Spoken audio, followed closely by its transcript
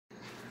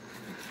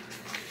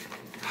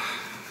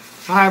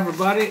Hi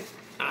everybody,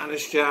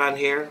 Honest John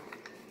here.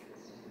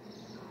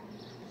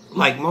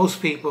 Like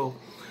most people,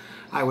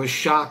 I was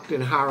shocked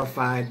and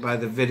horrified by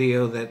the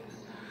video that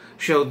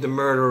showed the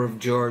murder of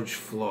George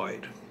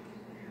Floyd.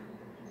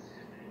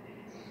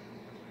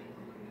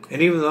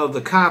 And even though the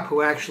cop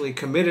who actually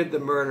committed the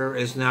murder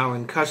is now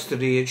in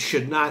custody, it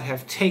should not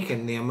have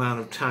taken the amount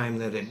of time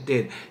that it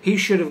did. He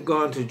should have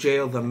gone to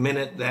jail the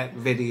minute that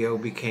video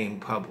became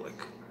public.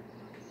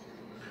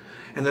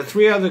 And the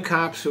 3 other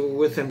cops who were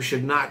with him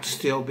should not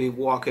still be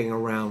walking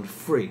around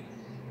free.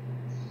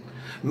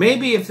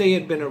 Maybe if they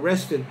had been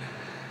arrested,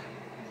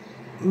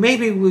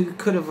 maybe we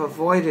could have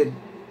avoided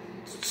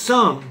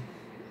some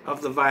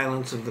of the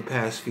violence of the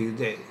past few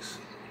days.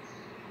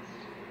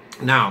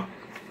 Now,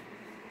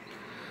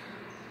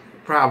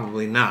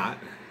 probably not,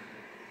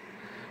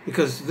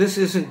 because this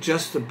isn't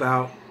just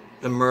about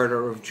the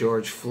murder of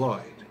George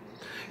Floyd.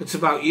 It's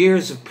about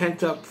years of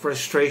pent-up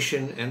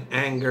frustration and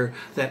anger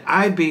that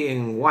I,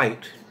 being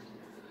white,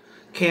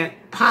 can't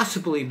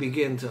possibly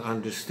begin to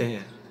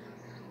understand.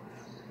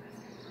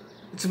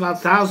 It's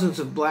about thousands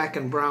of black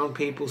and brown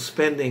people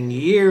spending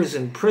years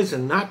in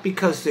prison, not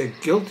because they're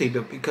guilty,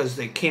 but because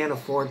they can't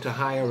afford to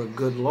hire a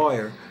good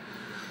lawyer,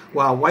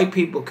 while white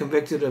people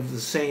convicted of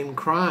the same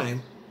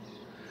crime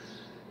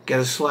get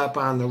a slap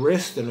on the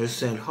wrist and are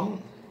sent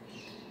home.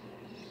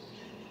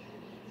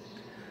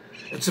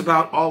 It's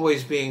about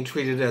always being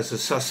treated as a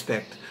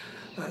suspect.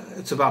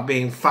 It's about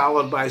being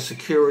followed by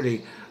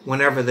security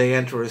whenever they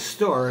enter a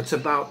store. It's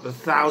about the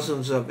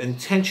thousands of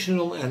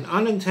intentional and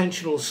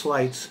unintentional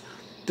slights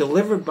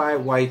delivered by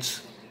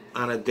whites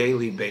on a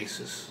daily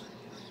basis.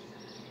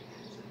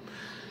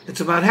 It's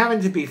about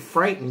having to be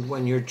frightened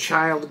when your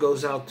child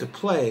goes out to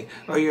play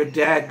or your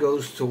dad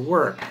goes to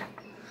work,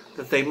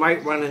 that they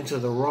might run into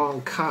the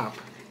wrong cop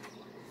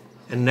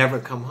and never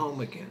come home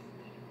again.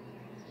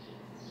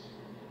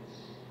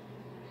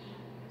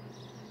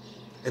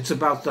 It's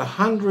about the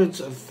hundreds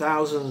of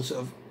thousands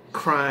of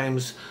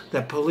crimes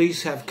that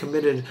police have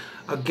committed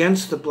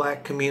against the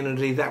black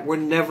community that were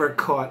never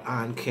caught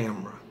on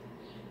camera.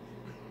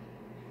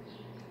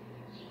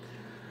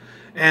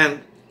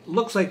 And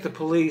looks like the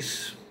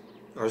police,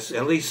 or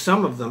at least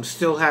some of them,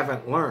 still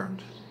haven't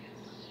learned.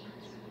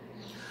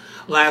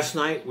 Last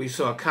night we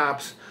saw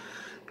cops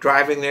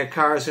driving their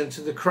cars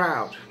into the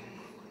crowd.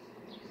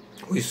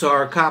 We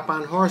saw a cop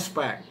on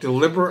horseback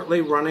deliberately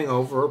running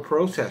over a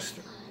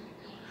protester.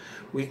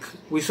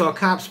 We saw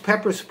cops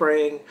pepper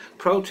spraying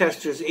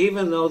protesters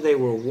even though they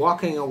were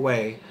walking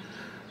away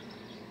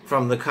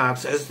from the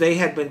cops as they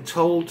had been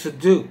told to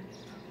do.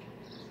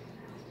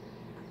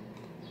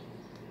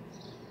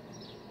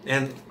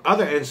 And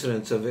other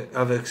incidents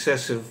of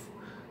excessive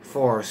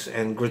force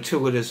and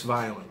gratuitous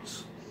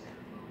violence.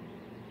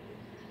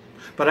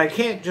 But I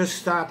can't just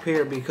stop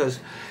here,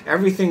 because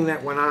everything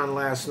that went on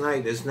last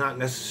night is not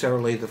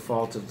necessarily the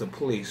fault of the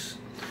police.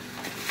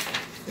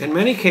 In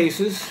many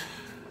cases,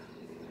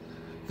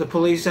 the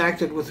police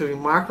acted with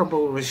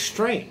remarkable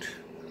restraint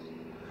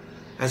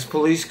as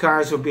police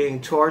cars were being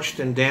torched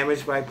and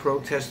damaged by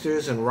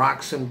protesters, and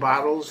rocks and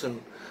bottles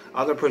and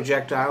other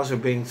projectiles were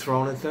being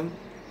thrown at them.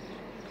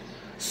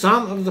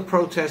 Some of the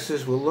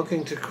protesters were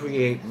looking to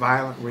create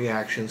violent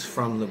reactions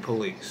from the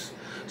police.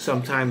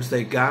 Sometimes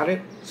they got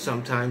it,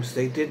 sometimes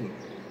they didn't.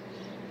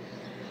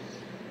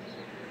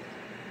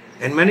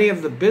 And many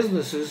of the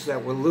businesses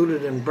that were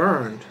looted and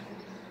burned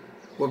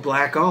were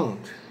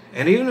black-owned.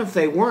 And even if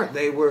they weren't,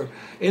 they were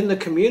in the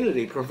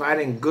community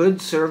providing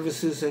goods,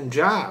 services, and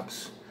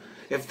jobs.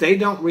 If they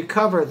don't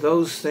recover,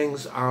 those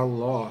things are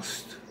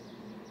lost.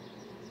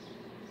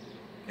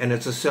 And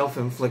it's a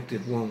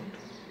self-inflicted wound.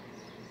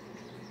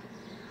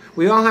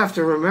 We all have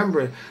to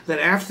remember that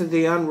after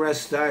the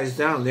unrest dies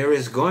down, there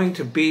is going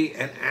to be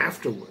an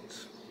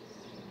afterwards.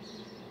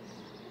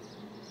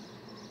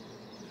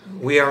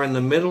 We are in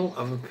the middle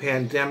of a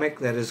pandemic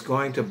that is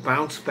going to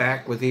bounce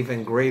back with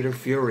even greater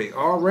fury.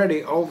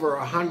 Already over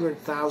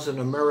 100,000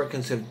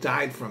 Americans have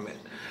died from it,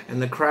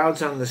 and the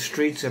crowds on the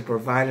streets have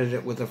provided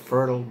it with a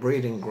fertile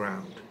breeding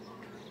ground.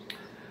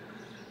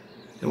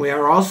 And we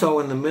are also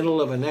in the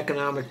middle of an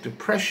economic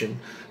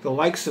depression, the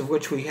likes of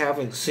which we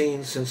haven't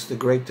seen since the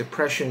Great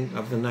Depression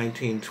of the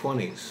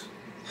 1920s.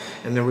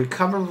 And the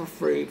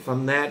recovery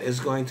from that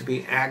is going to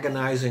be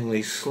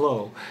agonizingly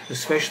slow,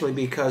 especially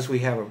because we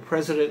have a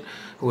president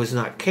who is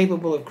not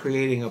capable of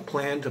creating a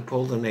plan to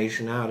pull the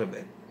nation out of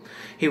it.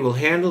 He will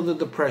handle the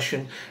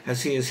depression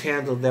as he has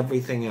handled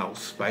everything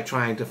else, by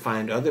trying to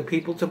find other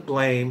people to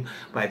blame,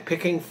 by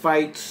picking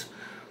fights,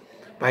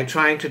 by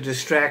trying to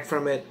distract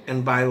from it,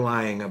 and by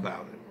lying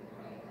about it.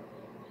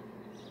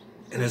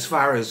 And as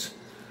far as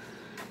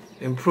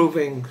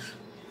improving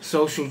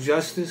social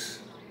justice,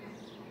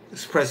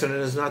 this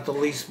president is not the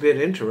least bit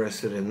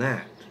interested in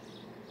that.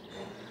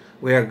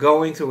 We are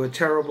going through a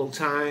terrible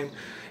time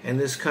in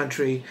this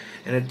country,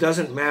 and it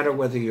doesn't matter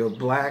whether you're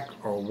black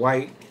or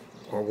white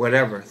or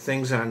whatever.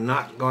 Things are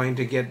not going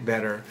to get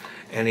better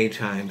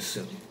anytime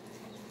soon.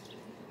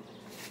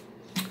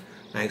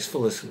 Thanks for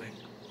listening.